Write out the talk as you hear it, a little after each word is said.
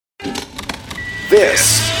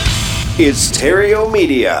This is Terrio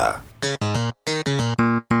Media.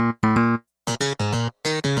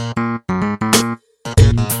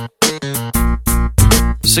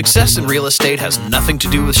 Success in real estate has nothing to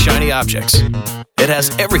do with shiny objects. It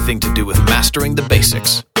has everything to do with mastering the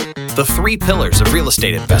basics. The 3 pillars of real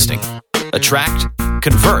estate investing: attract,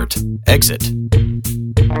 convert, exit.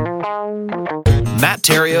 Matt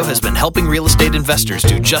Terrio has been helping real estate investors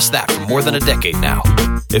do just that for more than a decade now.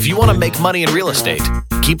 If you want to make money in real estate,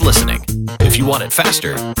 keep listening. If you want it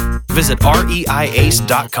faster, visit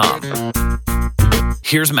reiace.com.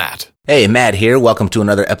 Here's Matt. Hey, Matt here. Welcome to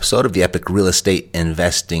another episode of the Epic Real Estate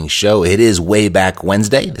Investing Show. It is Way Back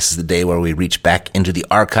Wednesday. This is the day where we reach back into the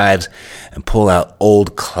archives and pull out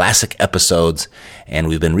old classic episodes. And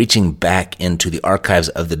we've been reaching back into the archives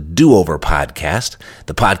of the Do-Over podcast,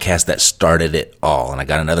 the podcast that started it all. And I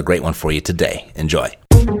got another great one for you today. Enjoy.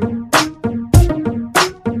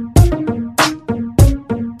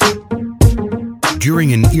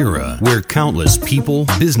 During an era where countless people,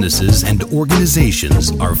 businesses, and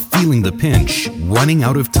organizations are feeling the pinch, running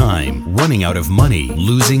out of time, running out of money,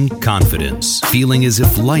 losing confidence, feeling as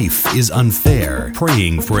if life is unfair,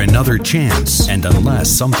 praying for another chance, and unless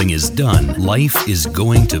something is done, life is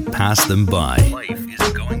going to pass them by.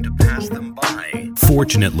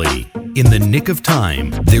 Fortunately, in the nick of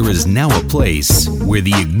time, there is now a place where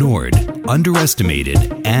the ignored,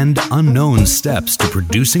 underestimated, and unknown steps to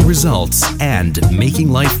producing results and making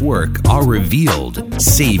life work are revealed.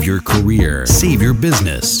 Save your career, save your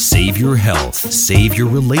business, save your health, save your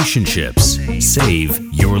relationships, save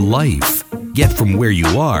your life. Get from where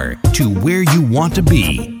you are to where you want to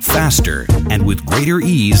be faster and with greater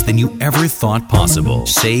ease than you ever thought possible.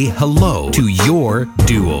 Say hello to your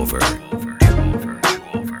do-over.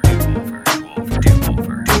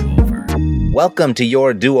 Welcome to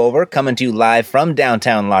Your Do-Over, coming to you live from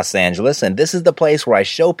downtown Los Angeles, and this is the place where I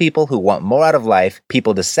show people who want more out of life,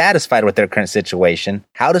 people dissatisfied with their current situation,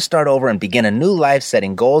 how to start over and begin a new life,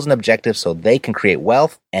 setting goals and objectives so they can create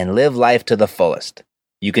wealth and live life to the fullest.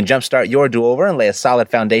 You can jumpstart your do-over and lay a solid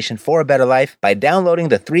foundation for a better life by downloading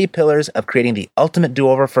the 3 pillars of creating the ultimate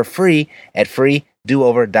do-over for free at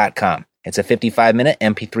freedoover.com. It's a 55-minute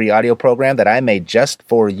MP3 audio program that I made just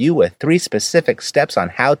for you with 3 specific steps on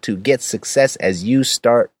how to get success as you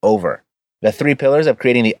start over. The 3 pillars of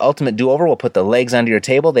creating the ultimate do-over will put the legs under your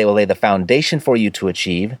table. They will lay the foundation for you to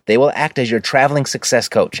achieve. They will act as your traveling success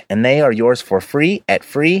coach, and they are yours for free at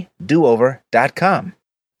freedoover.com.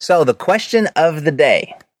 So the question of the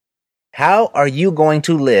day: how are you going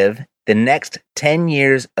to live the next 10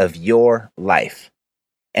 years of your life?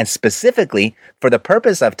 And specifically, for the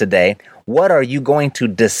purpose of today, what are you going to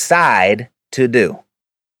decide to do?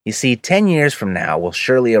 You see, 10 years from now will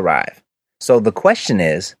surely arrive. So the question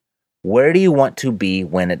is, where do you want to be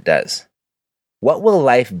when it does? What will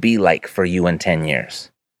life be like for you in 10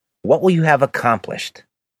 years? What will you have accomplished?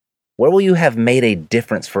 Where will you have made a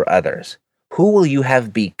difference for others? Who will you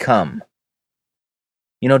have become?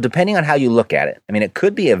 You know, depending on how you look at it, it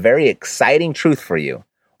could be a very exciting truth for you,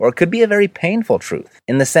 or it could be a very painful truth,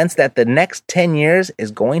 in the sense that the next 10 years is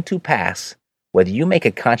going to pass whether you make a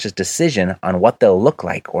conscious decision on what they'll look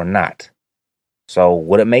like or not. So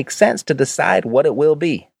would it make sense to decide what it will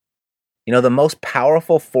be? You know, the most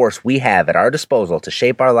powerful force we have at our disposal to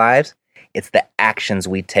shape our lives, it's the actions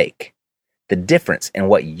we take. The difference in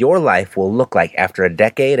what your life will look like after a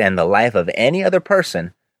decade and the life of any other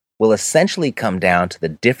person will essentially come down to the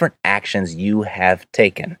different actions you have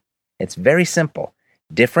taken. It's very simple.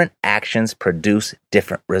 Different actions produce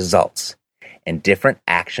different results, and different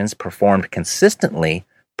actions performed consistently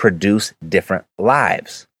produce different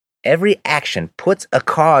lives. Every action puts a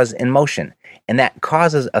cause in motion, and that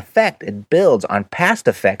cause's effect, it builds on past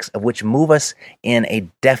effects of which move us in a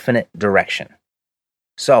definite direction.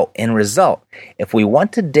 So, in result, if we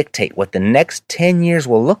want to dictate what the next 10 years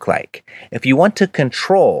will look like, if you want to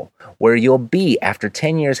control where you'll be after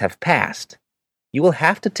 10 years have passed, you will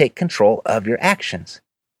have to take control of your actions.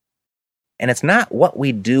 And it's not what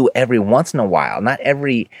we do every once in a while, not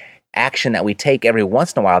every action that we take every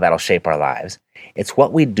once in a while that'll shape our lives. It's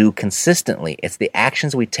what we do consistently. It's the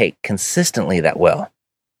actions we take consistently that will.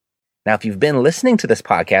 Now, if you've been listening to this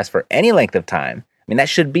podcast for any length of time, that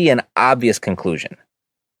should be an obvious conclusion.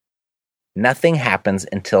 Nothing happens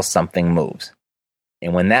until something moves.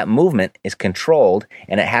 And when that movement is controlled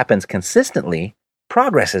and it happens consistently,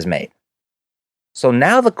 progress is made. So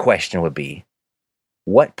now the question would be,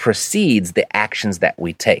 what precedes the actions that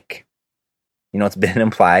we take? It's been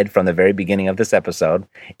implied from the very beginning of this episode.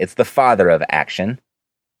 It's the father of action,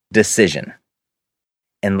 decision.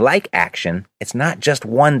 And like action, it's not just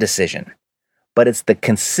one decision. but it's the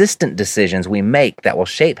consistent decisions we make that will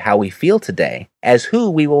shape how we feel today as who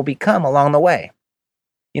we will become along the way.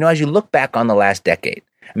 As you look back on the last decade,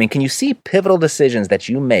 can you see pivotal decisions that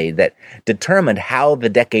you made that determined how the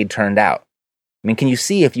decade turned out? Can you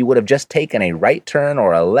see if you would have just taken a right turn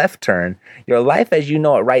or a left turn, your life as you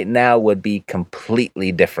know it right now would be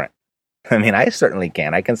completely different? I certainly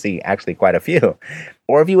can. I can see actually quite a few.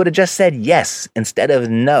 Or if you would have just said yes instead of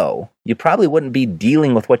no, you probably wouldn't be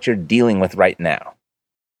dealing with what you're dealing with right now.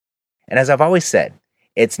 And as I've always said,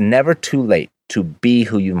 it's never too late to be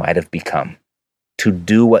who you might have become, to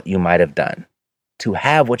do what you might have done, to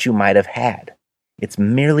have what you might have had. It's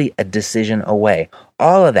merely a decision away.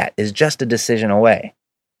 All of that is just a decision away.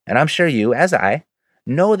 And I'm sure you, as I,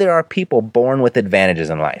 know there are people born with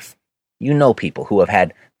advantages in life. You know people who have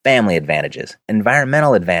had family advantages,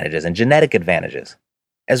 environmental advantages, and genetic advantages.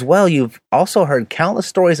 As well, you've also heard countless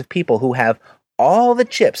stories of people who have all the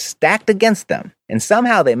chips stacked against them, and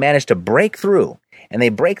somehow they manage to break through, and they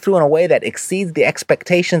break through in a way that exceeds the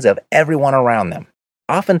expectations of everyone around them.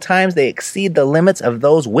 Oftentimes, they exceed the limits of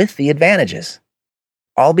those with the advantages.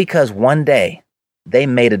 All because one day, they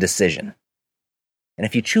made a decision. And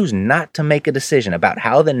if you choose not to make a decision about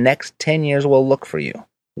how the next 10 years will look for you,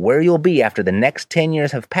 where you'll be after the next 10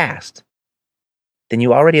 years have passed, then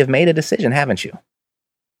you already have made a decision, haven't you?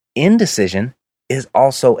 Indecision is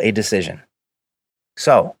also a decision.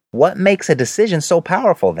 So, what makes a decision so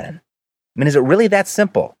powerful then? Is it really that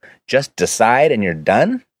simple? Just decide and you're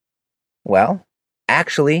done? Well,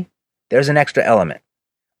 actually, there's an extra element,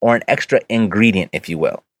 or an extra ingredient, if you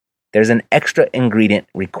will. There's an extra ingredient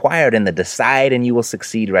required in the decide and you will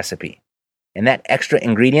succeed recipe. And that extra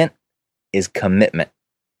ingredient is commitment.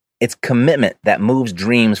 It's commitment that moves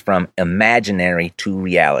dreams from imaginary to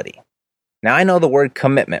reality. Now, I know the word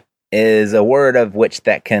commitment is a word of which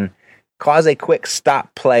that can cause a quick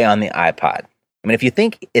stop play on the iPod. If you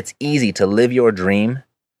think it's easy to live your dream,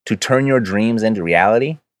 to turn your dreams into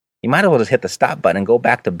reality, you might as well just hit the stop button and go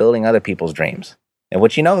back to building other people's dreams. And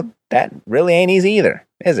that really ain't easy either,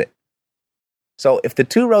 is it? So if the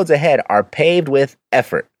two roads ahead are paved with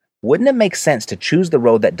effort, wouldn't it make sense to choose the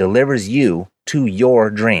road that delivers you to your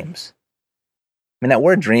dreams? That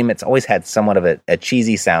word dream, it's always had somewhat of a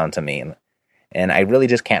cheesy sound to me, and I really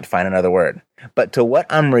just can't find another word. But to what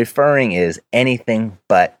I'm referring is anything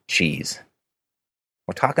but cheese.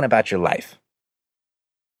 We're talking about your life.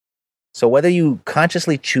 So whether you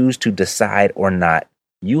consciously choose to decide or not,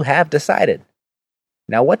 you have decided.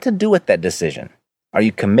 Now, what to do with that decision? Are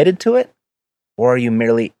you committed to it, or are you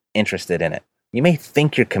merely interested in it? You may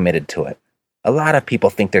think you're committed to it. A lot of people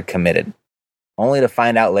think they're committed, only to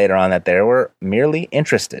find out later on that they were merely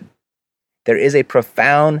interested. There is a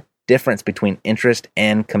profound difference between interest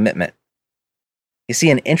and commitment. You see,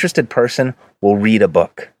 an interested person will read a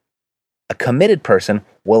book. A committed person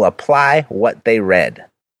will apply what they read.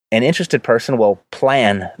 An interested person will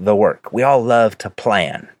plan the work. We all love to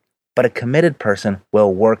plan, but a committed person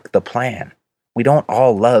will work the plan. We don't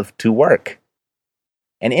all love to work.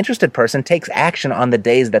 An interested person takes action on the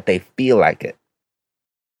days that they feel like it.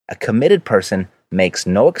 A committed person makes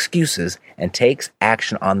no excuses and takes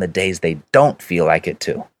action on the days they don't feel like it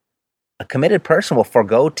too. A committed person will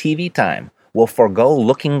forego TV time, will forego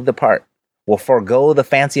looking the part, will forego the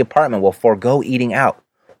fancy apartment, will forego eating out,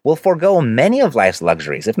 will forego many of life's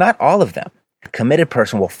luxuries, if not all of them. A committed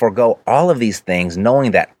person will forego all of these things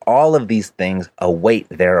knowing that all of these things await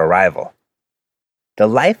their arrival. The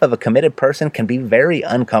life of a committed person can be very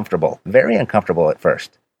uncomfortable at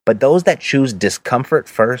first. But those that choose discomfort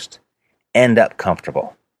first end up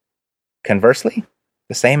comfortable. Conversely,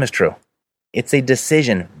 the same is true. It's a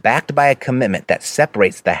decision backed by a commitment that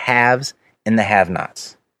separates the haves and the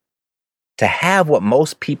have-nots. To have what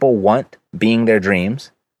most people want, being their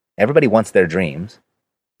dreams, everybody wants their dreams,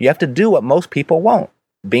 you have to do what most people won't,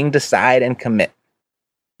 being decide and commit.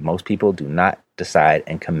 Most people do not decide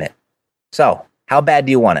and commit. So, how bad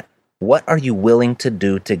do you want it? What are you willing to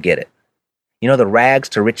do to get it? The rags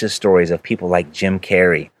to riches stories of people like Jim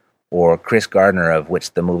Carrey or Chris Gardner, of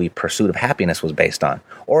which the movie Pursuit of Happiness was based on,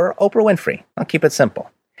 or Oprah Winfrey. I'll keep it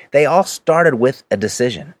simple. They all started with a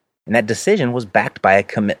decision, and that decision was backed by a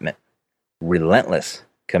commitment. Relentless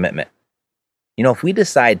commitment. If we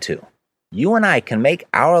decide to, you and I can make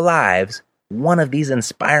our lives one of these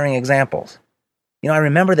inspiring examples. I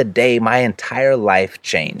remember the day my entire life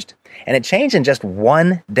changed. And it changed in just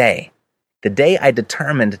one day. The day I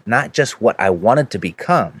determined not just what I wanted to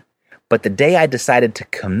become, but the day I decided to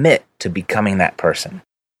commit to becoming that person.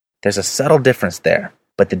 There's a subtle difference there,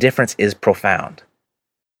 but the difference is profound.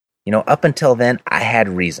 Up until then, I had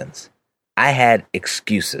reasons. I had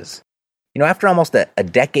excuses. After almost a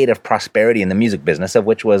decade of prosperity in the music business, of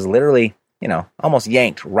which was literally, almost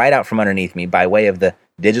yanked right out from underneath me by way of the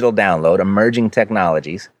digital download, emerging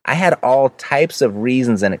technologies, I had all types of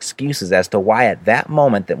reasons and excuses as to why at that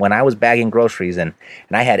moment that when I was bagging groceries and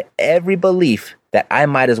I had every belief that I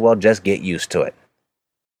might as well just get used to it.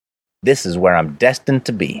 This is where I'm destined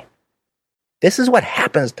to be. This is what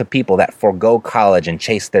happens to people that forego college and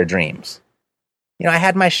chase their dreams. I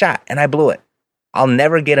had my shot and I blew it. I'll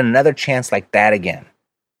never get another chance like that again.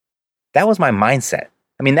 That was my mindset.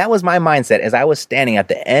 That was my mindset as I was standing at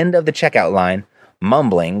the end of the checkout line,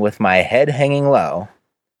 mumbling with my head hanging low.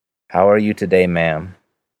 How are you today, ma'am?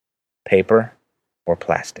 Paper or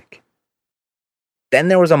plastic? Then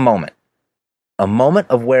there was a moment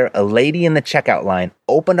of where a lady in the checkout line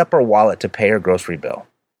opened up her wallet to pay her grocery bill,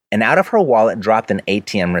 and out of her wallet dropped an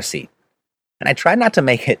ATM receipt. And I tried not to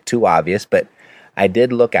make it too obvious, but I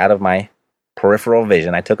did look out of my peripheral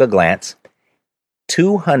vision. I took a glance.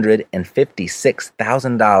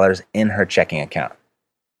 $256,000 in her checking account.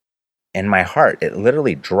 And my heart, it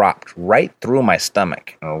literally dropped right through my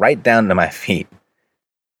stomach and right down to my feet.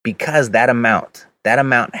 Because that amount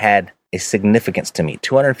had a significance to me.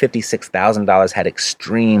 $256,000 had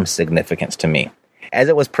extreme significance to me, as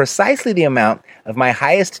it was precisely the amount of my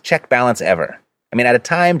highest check balance ever. At a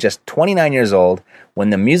time just 29 years old, when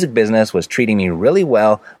the music business was treating me really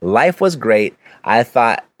well, life was great, I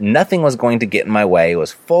thought nothing was going to get in my way. It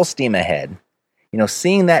was full steam ahead.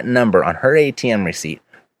 Seeing that number on her ATM receipt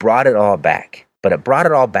brought it all back. But it brought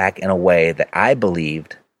it all back in a way that I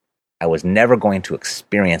believed I was never going to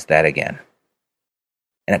experience that again.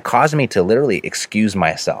 And it caused me to literally excuse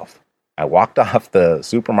myself. I walked off the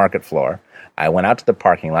supermarket floor. I went out to the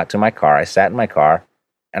parking lot to my car. I sat in my car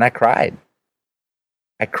and I cried.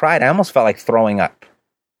 I almost felt like throwing up.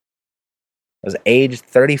 I was age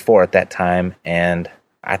 34 at that time, and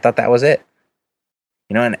I thought that was it.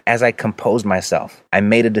 And as I composed myself, I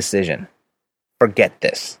made a decision. Forget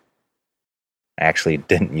this. I actually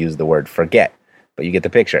didn't use the word forget, but you get the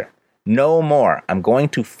picture. No more. I'm going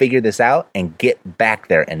to figure this out and get back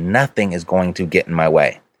there, and nothing is going to get in my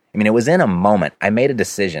way. It was in a moment. I made a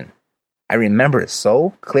decision. I remember it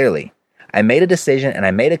so clearly. I made a decision, and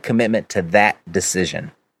I made a commitment to that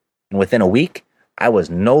decision. And within a week, I was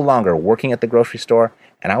no longer working at the grocery store,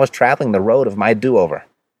 and I was traveling the road of my do-over.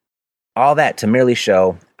 All that to merely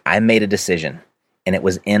show I made a decision, and it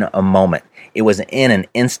was in a moment. It was in an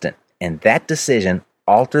instant, and that decision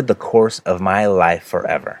altered the course of my life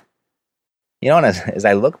forever. And as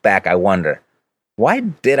I look back, I wonder, why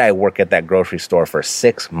did I work at that grocery store for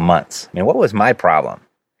 6 months? What was my problem?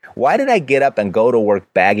 Why did I get up and go to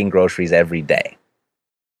work bagging groceries every day?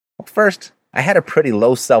 Well, first, I had a pretty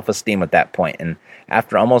low self-esteem at that point, and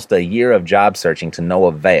after almost a year of job searching to no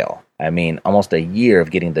avail, almost a year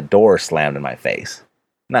of getting the door slammed in my face,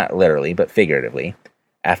 not literally, but figuratively,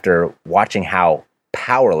 after watching how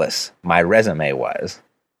powerless my resume was,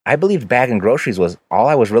 I believed bagging groceries was all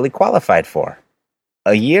I was really qualified for.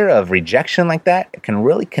 A year of rejection like that can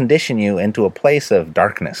really condition you into a place of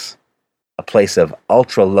darkness, a place of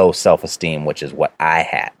ultra-low self-esteem, which is what I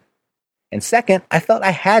had. And second, I felt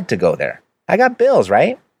I had to go there. I got bills,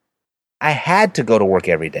 right? I had to go to work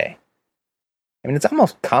every day. It's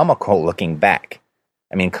almost comical looking back.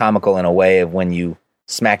 Comical in a way of when you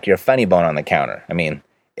smack your funny bone on the counter.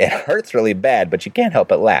 It hurts really bad, but you can't help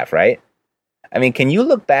but laugh, right? Can you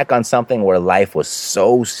look back on something where life was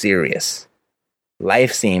so serious?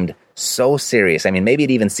 Life seemed so serious. Maybe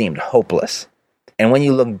it even seemed hopeless. And when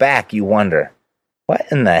you look back, you wonder, what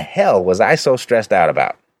in the hell was I so stressed out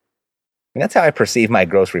about? That's how I perceive my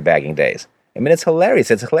grocery bagging days. It's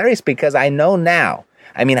hilarious. It's hilarious because I know now,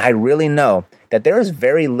 I really know that there is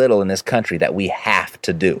very little in this country that we have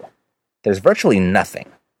to do. There's virtually nothing.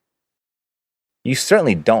 You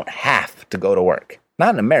certainly don't have to go to work.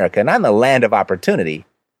 Not in America, not in the land of opportunity.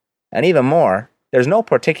 And even more, there's no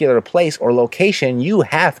particular place or location you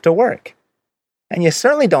have to work. And you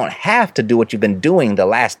certainly don't have to do what you've been doing the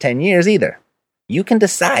last 10 years either. You can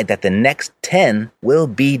decide that the next 10 will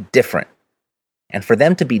be different. And for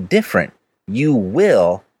them to be different, you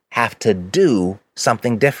will have to do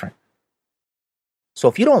something different. So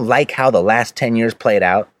if you don't like how the last 10 years played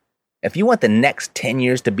out, if you want the next 10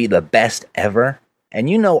 years to be the best ever, and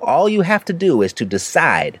you know all you have to do is to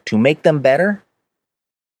decide to make them better,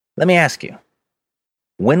 let me ask you,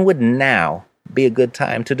 when would now be a good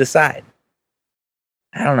time to decide?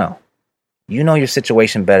 I don't know. You know your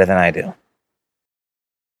situation better than I do.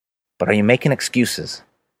 But are you making excuses?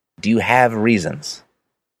 Do you have reasons?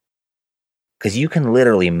 Because you can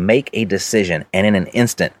literally make a decision and in an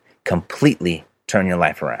instant completely turn your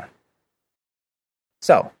life around.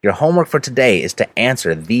 So, your homework for today is to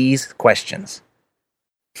answer these questions.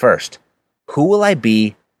 First, who will I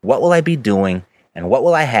be, what will I be doing, and what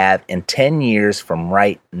will I have in 10 years from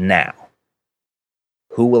right now?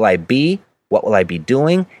 Who will I be, what will I be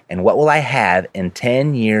doing, and what will I have in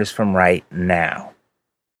 10 years from right now?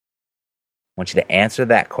 I want you to answer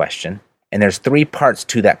that question. And there's 3 parts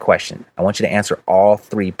to that question. I want you to answer all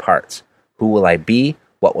 3 parts. Who will I be?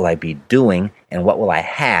 What will I be doing? And what will I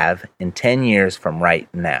have in 10 years from right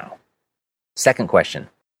now? Second question.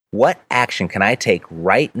 What action can I take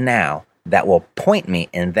right now that will point me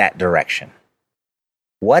in that direction?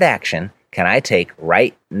 What action can I take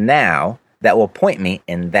right now that will point me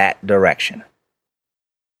in that direction?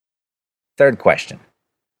 Third question.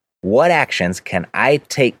 What actions can I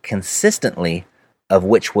take consistently of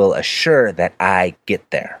which will assure that I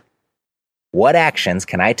get there? What actions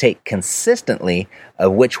can I take consistently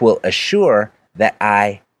of which will assure that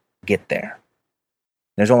I get there?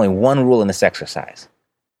 There's only one rule in this exercise.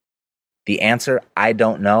 The answer, I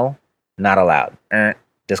don't know, not allowed.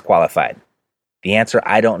 Disqualified. The answer,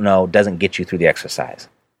 I don't know, doesn't get you through the exercise.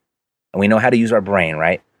 And we know how to use our brain,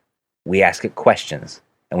 right? We ask it questions.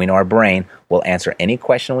 And we know our brain will answer any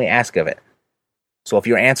question we ask of it. So if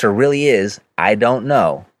your answer really is, I don't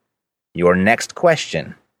know, your next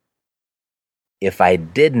question, if I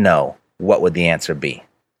did know, what would the answer be?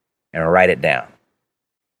 And write it down.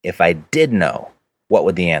 If I did know, what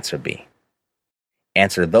would the answer be?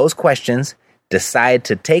 Answer those questions, decide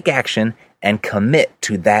to take action, and commit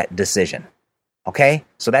to that decision. Okay?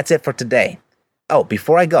 So that's it for today. Oh,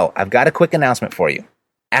 before I go, I've got a quick announcement for you.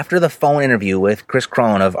 After the phone interview with Chris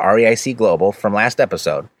Crone of REIC Global from last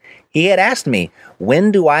episode, he had asked me,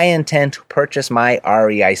 when do I intend to purchase my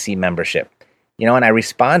REIC membership? And I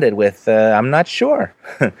responded with, I'm not sure.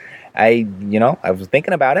 I was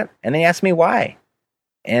thinking about it, and they asked me why.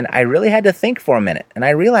 And I really had to think for a minute, and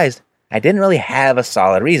I realized I didn't really have a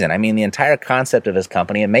solid reason. I mean, the entire concept of his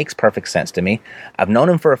company, it makes perfect sense to me. I've known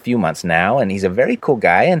him for a few months now, and he's a very cool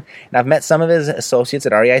guy, and I've met some of his associates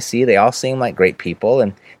at REIC. They all seem like great people,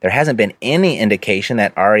 and there hasn't been any indication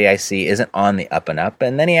that REIC isn't on the up and up.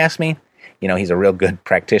 And then he asked me, he's a real good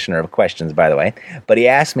practitioner of questions, by the way, but he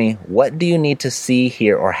asked me, what do you need to see,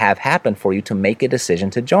 hear, or have happen for you to make a decision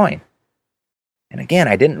to join? And again,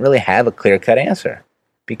 I didn't really have a clear-cut answer,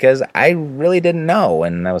 because I really didn't know.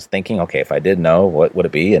 And I was thinking, okay, if I did know, what would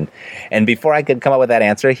it be? And before I could come up with that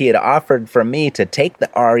answer, he had offered for me to take the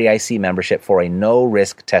REIC membership for a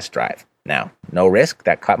no-risk test drive. Now, no risk,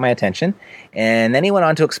 that caught my attention. And then he went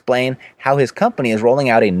on to explain how his company is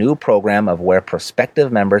rolling out a new program of where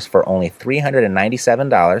prospective members for only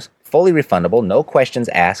 $397, fully refundable, no questions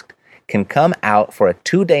asked, can come out for a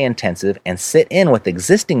 2-day intensive and sit in with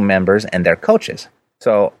existing members and their coaches.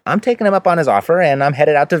 So I'm taking him up on his offer, and I'm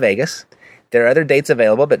headed out to Vegas. There are other dates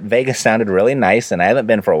available, but Vegas sounded really nice, and I haven't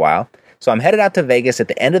been for a while. So I'm headed out to Vegas at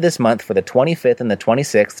the end of this month for the 25th and the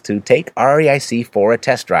 26th to take REIC for a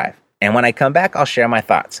test drive. And when I come back, I'll share my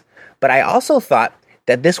thoughts. But I also thought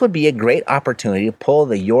that this would be a great opportunity to pull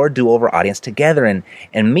the Your Do-Over audience together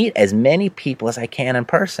and meet as many people as I can in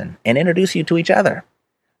person and introduce you to each other.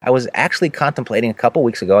 I was actually contemplating a couple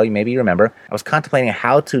weeks ago, maybe you remember, I was contemplating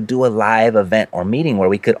how to do a live event or meeting where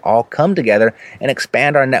we could all come together and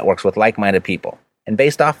expand our networks with like-minded people. And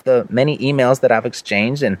based off the many emails that I've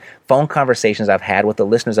exchanged and phone conversations I've had with the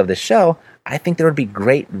listeners of this show, I think there would be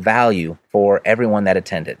great value for everyone that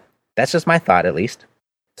attended. That's just my thought, at least.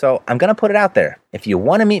 So I'm going to put it out there. If you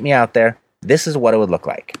want to meet me out there, this is what it would look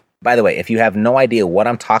like. By the way, if you have no idea what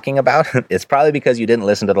I'm talking about, it's probably because you didn't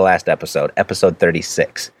listen to the last episode, episode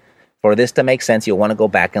 36. For this to make sense, you'll want to go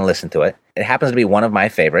back and listen to it. It happens to be one of my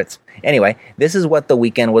favorites. Anyway, this is what the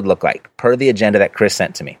weekend would look like, per the agenda that Chris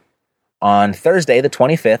sent to me. On Thursday, the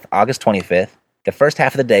 25th, August 25th, the first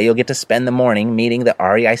half of the day, you'll get to spend the morning meeting the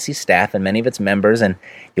REIC staff and many of its members, and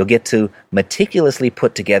you'll get to meticulously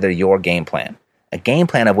put together your game plan. A game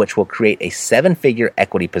plan of which will create a 7-figure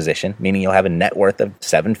equity position, meaning you'll have a net worth of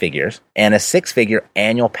 7 figures, and a 6-figure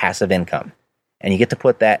annual passive income. And you get to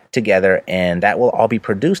put that together, and that will all be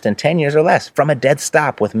produced in 10 years or less from a dead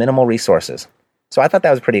stop with minimal resources. So I thought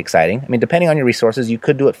that was pretty exciting. I mean, depending on your resources, you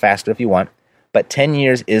could do it faster if you want, but 10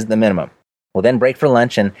 years is the minimum. We'll then break for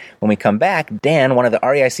lunch, and when we come back, Dan, one of the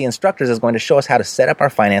REIC instructors, is going to show us how to set up our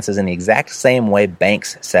finances in the exact same way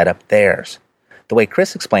banks set up theirs. The way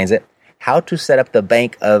Chris explains it, how to set up the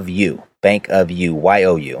Bank of You,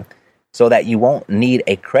 YOU, so that you won't need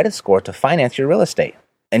a credit score to finance your real estate.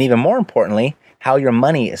 And even more importantly, how your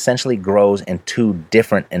money essentially grows in 2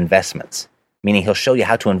 different investments. meaning he'll show you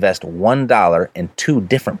how to invest $1 in 2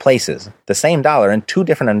 different places, the same dollar in 2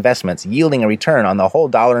 different investments, yielding a return on the whole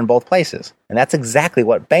dollar in both places. And that's exactly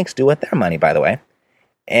what banks do with their money, by the way.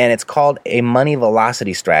 And it's called a money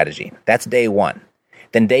velocity strategy. That's day 1.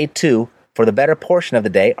 Then day 2, for the better portion of the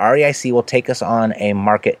day, REIC will take us on a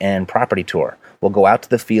market and property tour. We'll go out to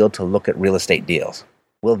the field to look at real estate deals.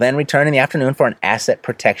 We'll then return in the afternoon for an asset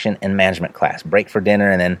protection and management class, break for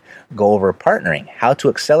dinner, and then go over partnering, how to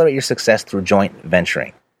accelerate your success through joint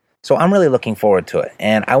venturing. So I'm really looking forward to it,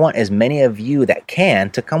 and I want as many of you that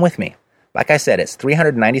can to come with me. Like I said, it's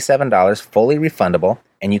 $397, fully refundable,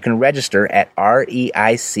 and you can register at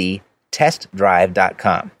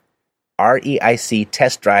REICtestdrive.com.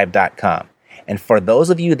 REICtestdrive.com. And for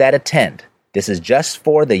those of you that attend, this is just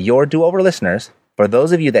for the Your Do-Over listeners. For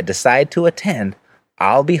those of you that decide to attend,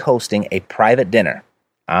 I'll be hosting a private dinner.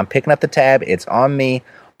 I'm picking up the tab. It's on me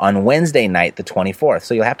on Wednesday night, the 24th.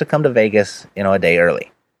 So you'll have to come to Vegas, a day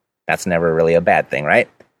early. That's never really a bad thing, right?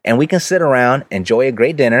 And we can sit around, enjoy a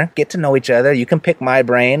great dinner, get to know each other. You can pick my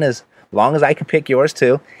brain as long as I can pick yours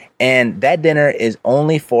too. And that dinner is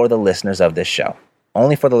only for the listeners of this show.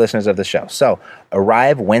 Only for the listeners of the show. So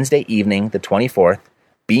arrive Wednesday evening, the 24th.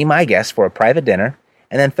 Be my guest for a private dinner.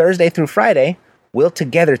 And then Thursday through Friday, we'll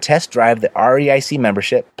together test drive the REIC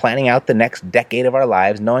membership, planning out the next decade of our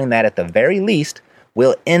lives, knowing that at the very least,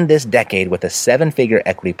 we'll end this decade with a 7-figure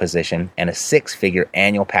equity position and a 6-figure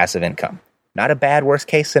annual passive income. Not a bad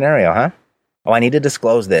worst-case scenario, huh? Oh, I need to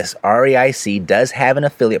disclose this. REIC does have an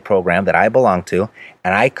affiliate program that I belong to,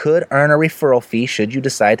 and I could earn a referral fee should you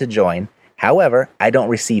decide to join. However, I don't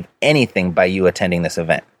receive anything by you attending this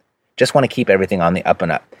event. Just want to keep everything on the up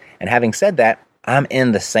and up. And having said that, I'm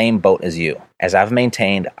in the same boat as you. As I've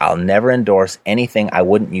maintained, I'll never endorse anything I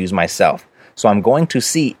wouldn't use myself. So I'm going to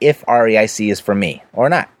see if REIC is for me or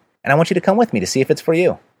not. And I want you to come with me to see if it's for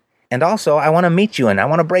you. And also, I want to meet you and I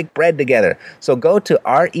want to break bread together. So go to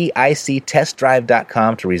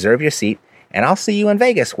REICtestdrive.com to reserve your seat. And I'll see you in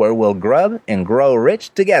Vegas where we'll grub and grow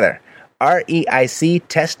rich together.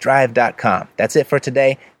 REICtestdrive.com. That's it for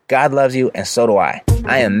today. God loves you, and so do I.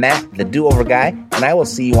 I am Matt, the Do-Over Guy, and I will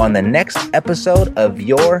see you on the next episode of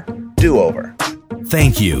Your Do-Over.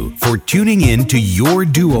 Thank you for tuning in to Your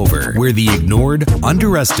Do-Over, where the ignored,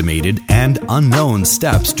 underestimated, and unknown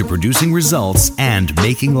steps to producing results and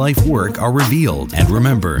making life work are revealed. And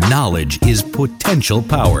remember, knowledge is potential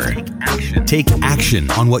power. Take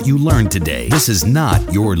action on what you learned today. This is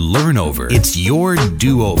not your learn-over. It's your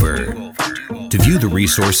do-over. To view the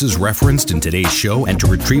resources referenced in today's show and to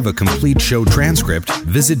retrieve a complete show transcript,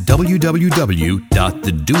 visit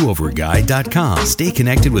www.thedooverguy.com. Stay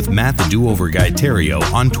connected with Matt the Do-Over Guy Terrio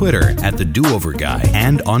on Twitter at The Do-Over Guy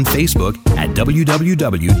and on Facebook at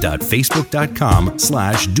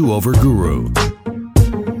www.facebook.com/dooverguru.